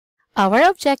Our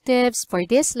objectives for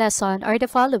this lesson are the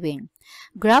following: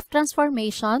 graph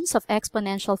transformations of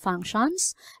exponential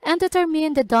functions and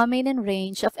determine the domain and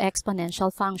range of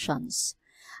exponential functions.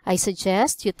 I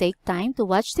suggest you take time to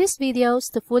watch these videos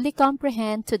to fully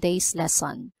comprehend today's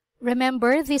lesson.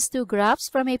 Remember these two graphs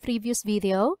from a previous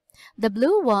video? The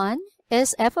blue one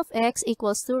is f of x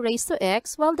equals 2 raised to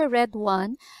x, while the red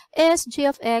one is g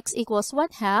of x equals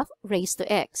 1/2 raised to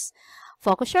x.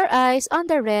 Focus your eyes on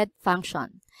the red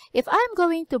function. If I'm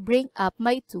going to bring up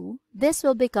my 2, this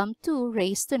will become 2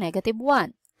 raised to negative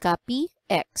 1. Copy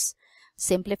x.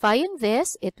 Simplifying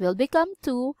this, it will become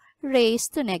 2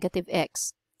 raised to negative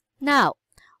x. Now,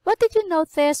 what did you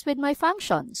notice with my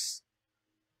functions?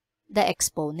 The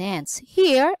exponents.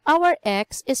 Here, our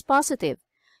x is positive.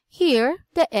 Here,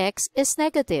 the x is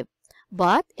negative.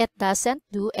 But it doesn't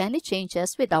do any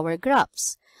changes with our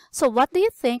graphs. So what do you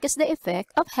think is the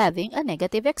effect of having a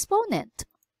negative exponent?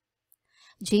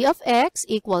 G of x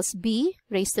equals b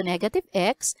raised to negative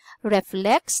x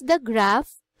reflects the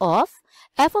graph of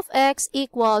f of x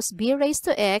equals b raised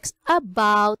to x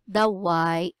about the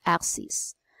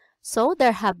y-axis. So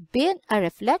there have been a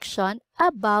reflection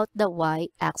about the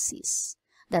y-axis.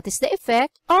 That is the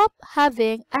effect of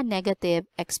having a negative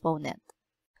exponent.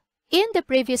 In the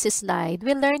previous slide,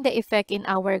 we learned the effect in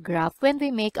our graph when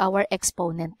we make our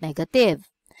exponent negative.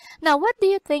 Now, what do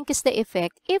you think is the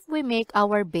effect if we make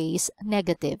our base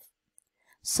negative?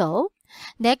 So,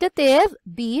 negative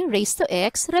b raised to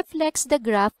x reflects the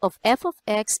graph of f of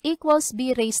x equals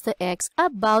b raised to x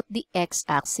about the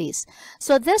x-axis.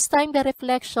 So, this time the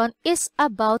reflection is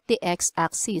about the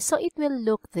x-axis. So, it will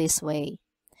look this way.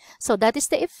 So that is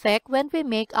the effect when we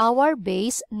make our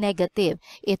base negative.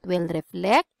 It will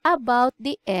reflect about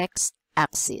the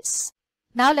x-axis.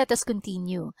 Now let us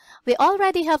continue. We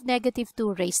already have negative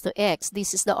 2 raised to x.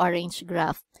 This is the orange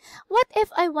graph. What if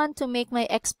I want to make my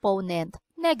exponent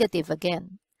negative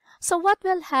again? So what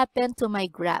will happen to my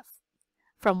graph?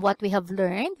 From what we have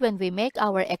learned, when we make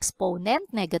our exponent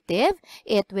negative,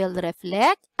 it will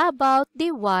reflect about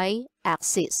the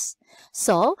y-axis.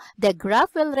 So, the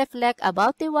graph will reflect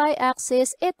about the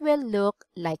y-axis. It will look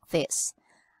like this.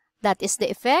 That is the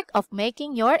effect of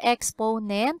making your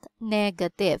exponent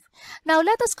negative. Now,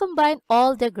 let us combine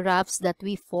all the graphs that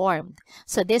we formed.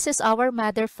 So, this is our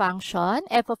mother function.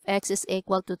 F of x is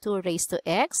equal to 2 raised to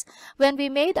x. When we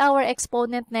made our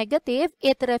exponent negative,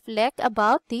 it reflects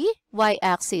about the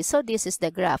y-axis. So, this is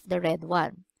the graph, the red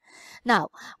one.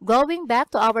 Now, going back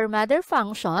to our mother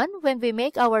function, when we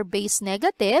make our base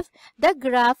negative, the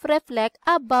graph reflects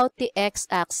about the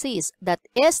x-axis. That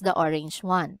is the orange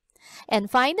one. And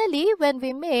finally, when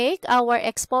we make our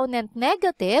exponent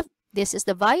negative, this is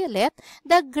the violet,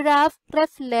 the graph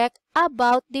reflects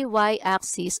about the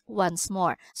y-axis once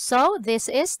more. So, this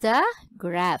is the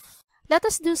graph. Let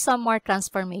us do some more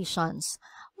transformations.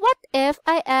 What if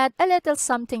I add a little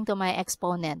something to my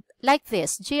exponent? Like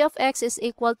this, g of x is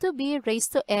equal to b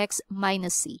raised to x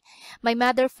minus c. My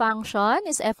mother function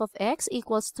is f of x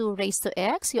equals 2 raised to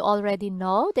x. You already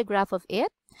know the graph of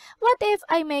it. What if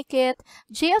I make it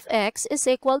g of x is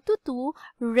equal to 2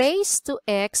 raised to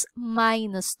x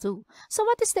minus 2? So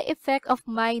what is the effect of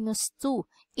minus 2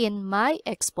 in my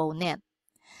exponent?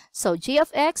 So g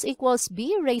of x equals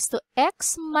b raised to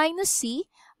x minus c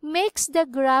makes the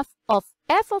graph of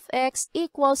f of x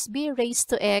equals b raised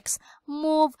to x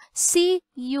move c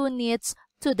units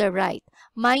to the right.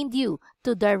 Mind you,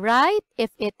 to the right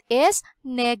if it is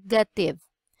negative.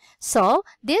 So,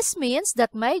 this means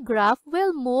that my graph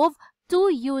will move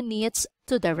 2 units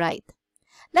to the right.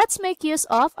 Let's make use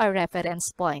of a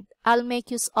reference point. I'll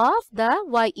make use of the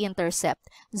y-intercept,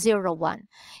 0, 1.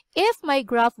 If my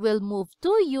graph will move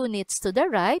 2 units to the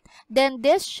right, then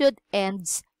this should end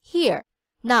here.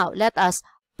 Now, let us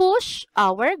push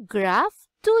our graph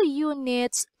 2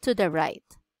 units to the right.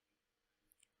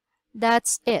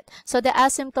 That's it. So, the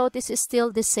asymptote is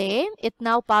still the same. It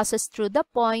now passes through the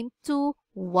point 2,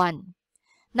 1.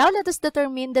 Now, let us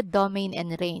determine the domain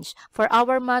and range. For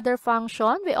our mother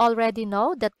function, we already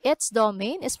know that its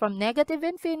domain is from negative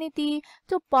infinity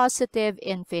to positive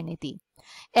infinity.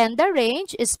 And the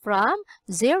range is from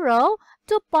 0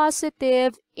 to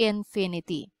positive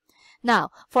infinity.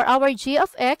 Now, for our g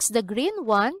of x, the green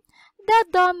one, the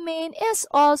domain is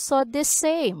also the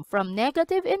same from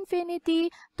negative infinity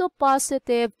to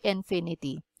positive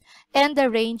infinity. And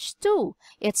the range too,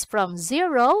 it's from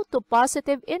 0 to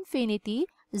positive infinity,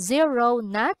 0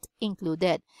 not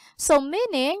included. So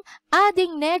meaning,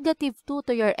 adding negative 2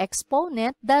 to your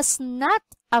exponent does not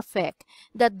affect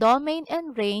the domain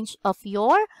and range of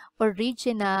your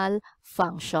original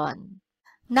function.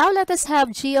 Now let us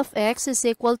have g of x is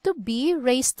equal to b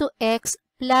raised to x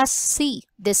plus c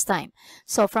this time.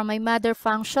 So from my mother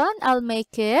function, I'll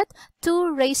make it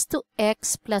 2 raised to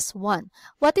x plus 1.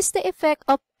 What is the effect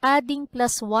of adding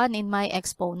plus 1 in my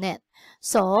exponent?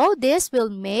 So this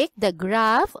will make the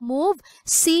graph move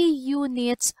c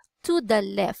units to the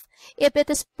left. If it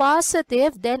is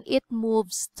positive, then it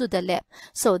moves to the left.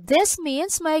 So this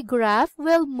means my graph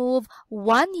will move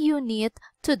 1 unit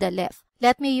to the left.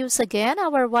 Let me use again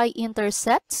our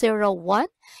y-intercept 0, 1.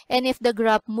 And if the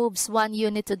graph moves 1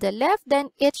 unit to the left, then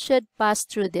it should pass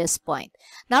through this point.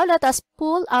 Now let us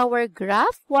pull our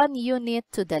graph 1 unit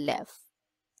to the left.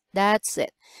 That's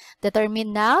it.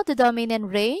 Determine now the domain and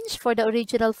range for the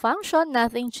original function.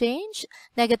 Nothing changed.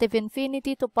 Negative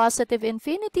infinity to positive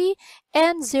infinity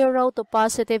and 0 to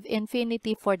positive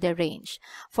infinity for the range.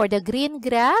 For the green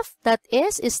graph, that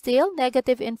is still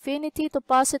negative infinity to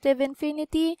positive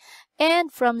infinity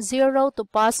and from 0 to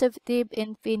positive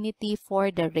infinity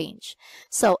for the range.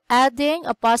 So adding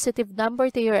a positive number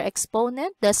to your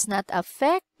exponent does not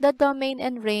affect the domain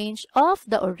and range of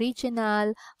the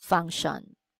original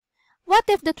function. What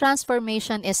if the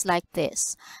transformation is like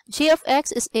this? G of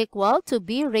x is equal to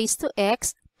b raised to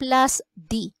x plus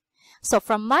d. So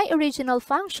from my original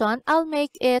function, I'll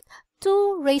make it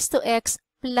 2 raised to x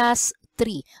plus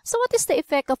 3. So what is the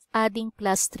effect of adding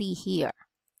plus 3 here?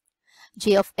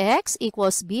 G of x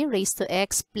equals b raised to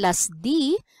x plus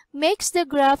d makes the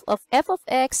graph of f of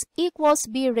x equals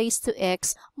b raised to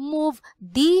x move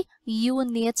d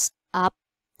units up.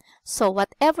 So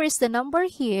whatever is the number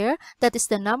here, that is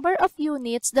the number of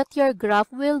units that your graph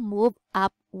will move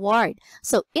upward.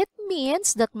 So it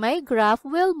means that my graph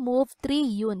will move 3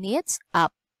 units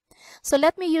up. So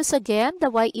let me use again the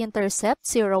y-intercept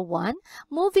 0, 1.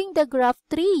 Moving the graph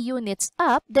 3 units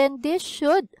up, then this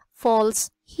should falls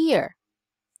here.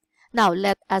 Now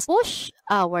let us push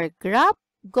our graph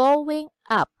going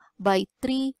up by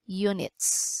 3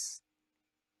 units.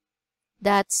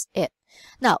 That's it.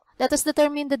 Now, let us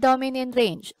determine the domain and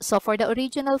range. So for the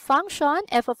original function,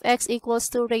 f of x equals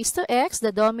 2 raised to x,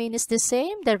 the domain is the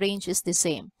same, the range is the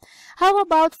same. How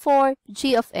about for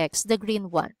g of x, the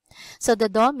green one? So the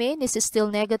domain is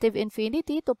still negative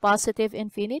infinity to positive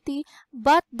infinity,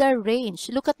 but the range,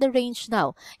 look at the range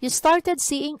now. You started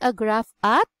seeing a graph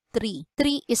at 3.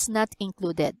 3 is not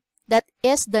included. That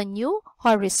is the new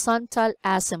horizontal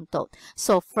asymptote.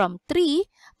 So from 3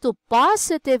 to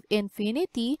positive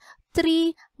infinity,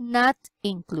 3 not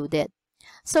included.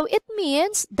 So it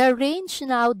means the range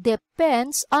now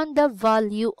depends on the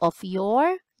value of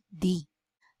your d.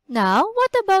 Now,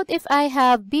 what about if I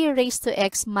have b raised to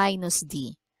x minus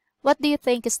d? What do you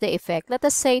think is the effect? Let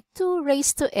us say 2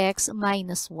 raised to x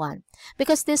minus 1.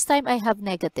 Because this time I have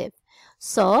negative.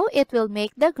 So it will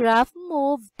make the graph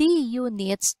move d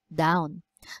units down.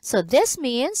 So this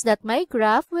means that my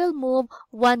graph will move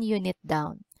 1 unit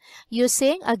down.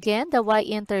 Using again the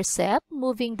y-intercept,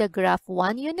 moving the graph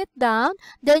 1 unit down,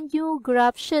 the new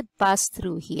graph should pass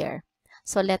through here.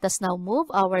 So let us now move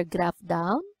our graph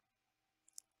down.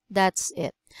 That's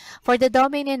it. For the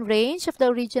domain and range of the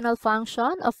original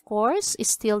function, of course, is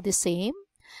still the same.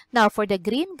 Now, for the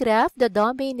green graph, the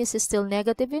domain is still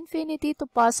negative infinity to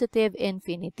positive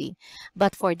infinity.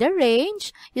 But for the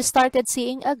range, you started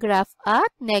seeing a graph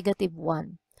at negative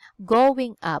 1.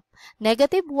 Going up.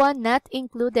 Negative 1 not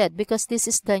included because this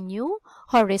is the new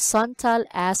horizontal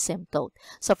asymptote.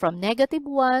 So from negative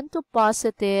 1 to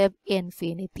positive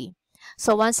infinity.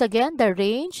 So once again, the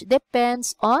range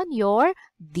depends on your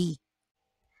d.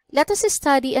 Let us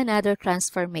study another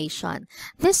transformation.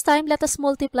 This time, let us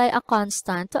multiply a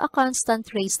constant to a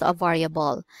constant raised to a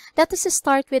variable. Let us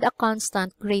start with a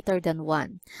constant greater than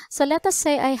 1. So let us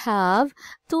say I have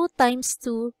 2 times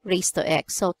 2 raised to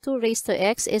x. So 2 raised to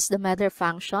x is the mother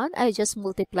function. I just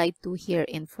multiplied 2 here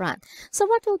in front. So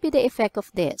what will be the effect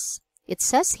of this? It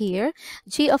says here,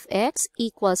 g of x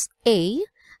equals a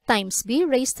times b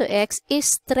raised to x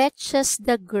stretches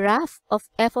the graph of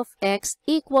f of x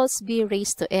equals b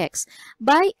raised to x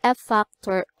by a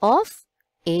factor of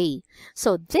a.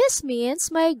 So this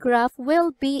means my graph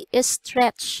will be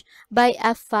stretched by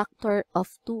a factor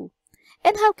of 2.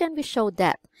 And how can we show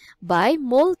that? By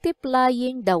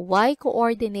multiplying the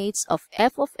y-coordinates of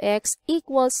f of x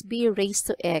equals b raised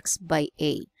to x by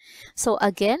a. So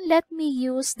again, let me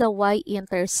use the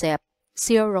y-intercept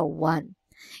 0, 1.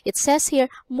 It says here,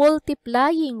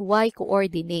 multiplying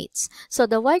y-coordinates. So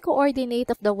the y-coordinate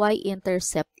of the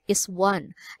y-intercept is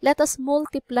 1. Let us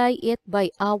multiply it by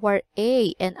our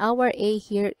a, and our a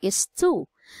here is 2.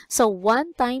 So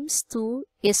 1 times 2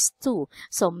 is 2.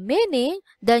 So meaning,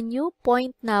 the new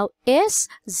point now is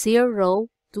 0,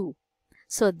 2.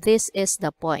 So this is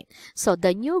the point. So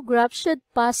the new graph should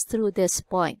pass through this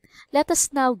point. Let us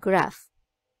now graph.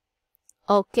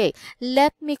 Okay,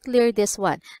 let me clear this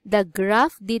one. The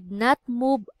graph did not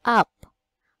move up.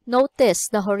 Notice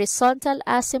the horizontal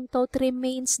asymptote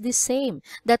remains the same.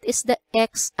 That is the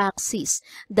x-axis.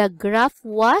 The graph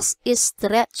was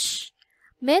stretched,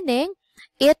 meaning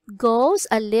it goes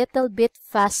a little bit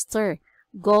faster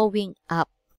going up.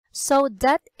 So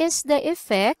that is the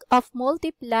effect of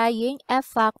multiplying a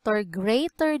factor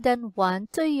greater than 1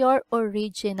 to your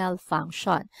original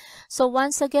function. So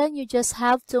once again, you just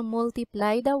have to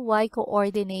multiply the y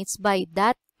coordinates by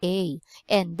that a,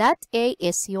 and that a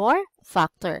is your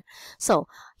factor. So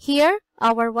here,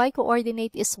 our y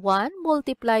coordinate is 1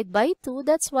 multiplied by 2.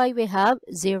 That's why we have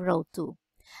 0, 2.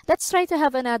 Let's try to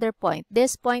have another point.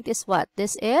 This point is what?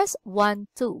 This is 1,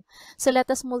 2. So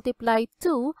let us multiply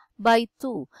 2 by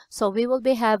 2. So we will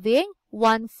be having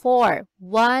 1, 4.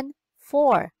 1,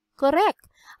 4. Correct.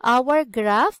 Our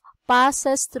graph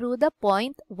passes through the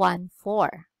point 1,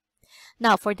 4.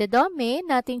 Now, for the domain,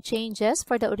 nothing changes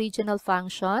for the original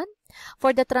function.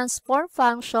 For the transform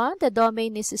function, the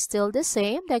domain is still the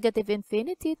same, negative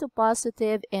infinity to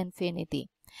positive infinity.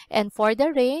 And for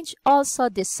the range, also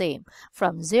the same,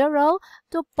 from 0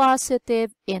 to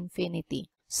positive infinity.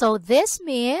 So this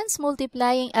means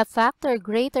multiplying a factor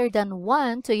greater than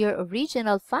 1 to your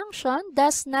original function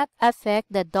does not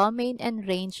affect the domain and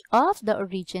range of the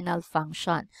original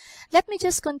function. Let me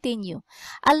just continue.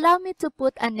 Allow me to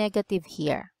put a negative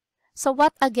here. So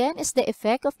what again is the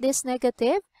effect of this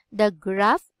negative? The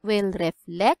graph will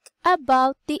reflect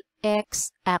about the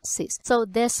x-axis. So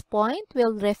this point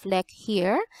will reflect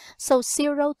here. So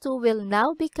 0, 2 will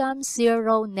now become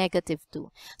 0, negative 2.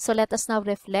 So let us now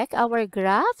reflect our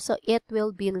graph. So it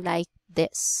will be like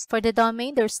this. For the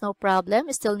domain, there's no problem.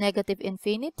 It's still negative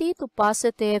infinity to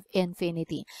positive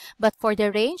infinity. But for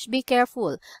the range, be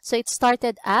careful. So it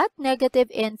started at negative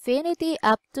infinity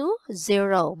up to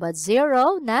 0. But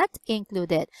 0 not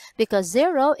included because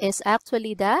 0 is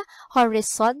actually the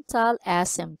horizontal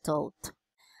asymptote.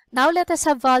 Now let us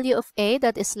have value of a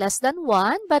that is less than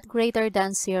 1 but greater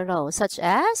than 0, such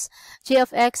as g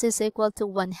of x is equal to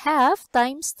 1/2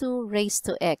 times 2 raised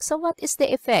to x. So what is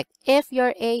the effect if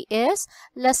your a is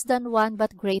less than 1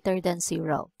 but greater than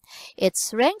 0? It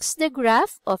shrinks the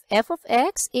graph of f of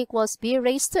x equals b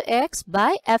raised to x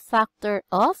by a factor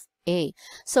of a.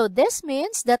 So this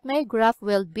means that my graph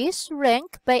will be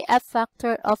shrunk by a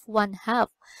factor of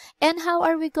 1/2. And how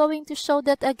are we going to show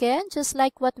that again? Just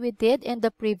like what we did in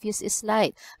the previous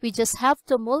slide. We just have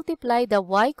to multiply the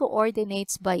y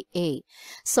coordinates by a.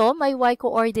 So my y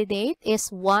coordinate is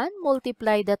 1,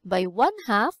 multiply that by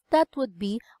 1/2, that would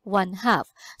be 1/2.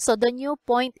 So the new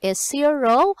point is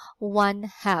 0,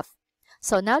 1/2.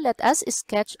 So now let us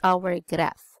sketch our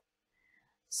graph.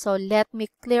 So let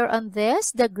me clear on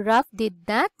this. The graph did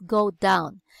not go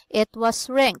down. It was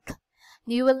shrunk.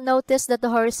 You will notice that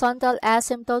the horizontal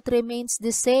asymptote remains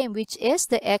the same, which is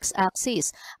the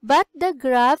x-axis. But the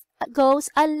graph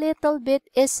goes a little bit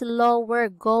slower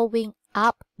going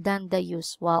up than the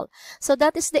usual. So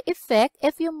that is the effect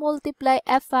if you multiply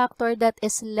a factor that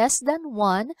is less than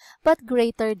 1 but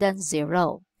greater than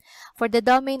 0. For the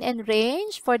domain and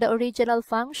range, for the original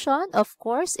function, of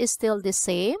course, is still the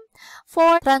same.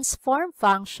 For transform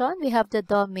function, we have the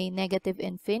domain negative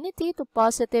infinity to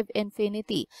positive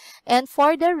infinity. And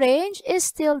for the range is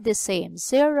still the same,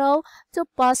 0 to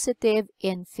positive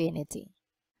infinity.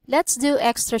 Let's do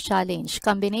extra challenge,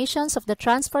 combinations of the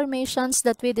transformations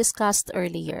that we discussed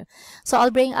earlier. So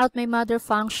I'll bring out my mother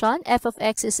function, f of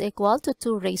x is equal to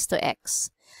 2 raised to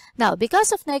x. Now,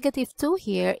 because of negative 2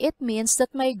 here, it means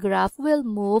that my graph will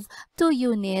move 2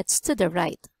 units to the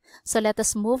right. So let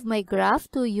us move my graph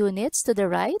 2 units to the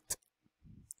right.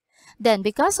 Then,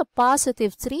 because of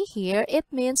positive 3 here, it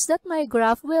means that my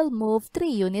graph will move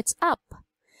 3 units up.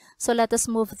 So let us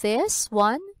move this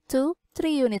 1, 2,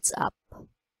 3 units up.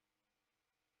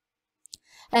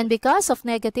 And because of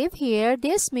negative here,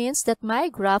 this means that my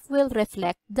graph will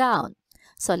reflect down.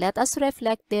 So let us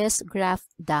reflect this graph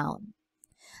down.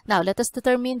 Now, let us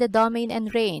determine the domain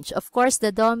and range. Of course,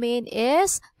 the domain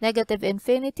is negative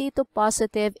infinity to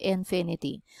positive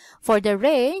infinity. For the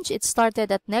range, it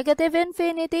started at negative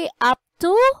infinity up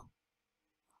to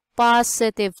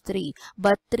positive 3.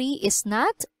 But 3 is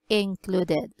not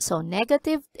included. So,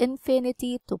 negative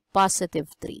infinity to positive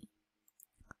 3.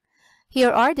 Here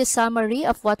are the summary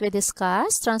of what we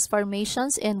discussed: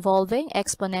 transformations involving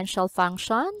exponential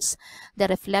functions, the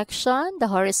reflection, the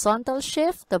horizontal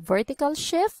shift, the vertical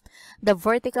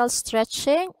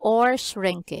stretching or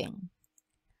shrinking.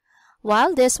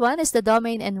 While this one is the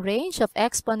domain and range of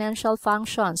exponential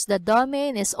functions. The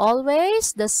domain is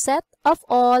always the set of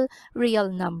all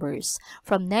real numbers,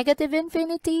 from negative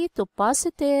infinity to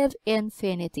positive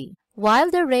infinity.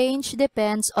 While the range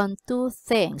depends on two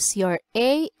things, your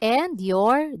a and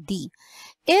your d.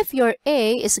 If your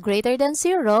a is greater than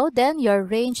 0, then your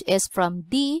range is from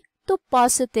d to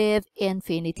positive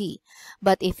infinity.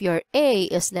 But if your a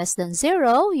is less than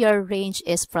 0, your range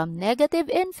is from negative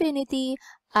infinity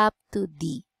up to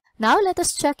d. Now let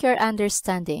us check your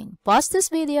understanding. Pause this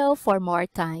video for more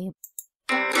time.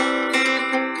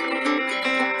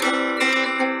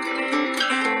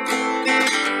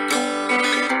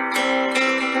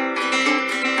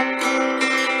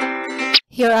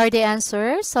 Here are the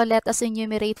answers. So let us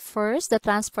enumerate first the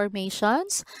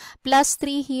transformations. Plus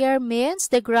 3 here means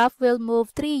the graph will move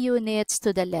 3 units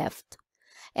to the left.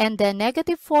 And then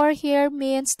negative 4 here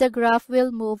means the graph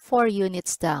will move 4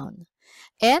 units down.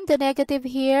 And the negative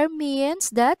here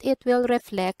means that it will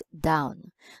reflect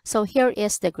down. So here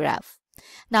is the graph.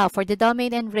 Now, for the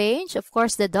domain and range, of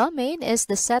course, the domain is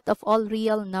the set of all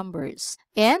real numbers.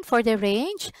 And for the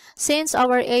range, since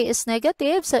our a is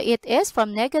negative, so it is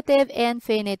from negative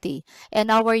infinity.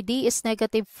 And our d is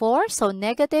negative 4, so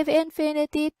negative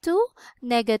infinity to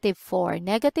negative 4.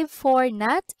 Negative 4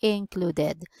 not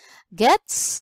included. Gets?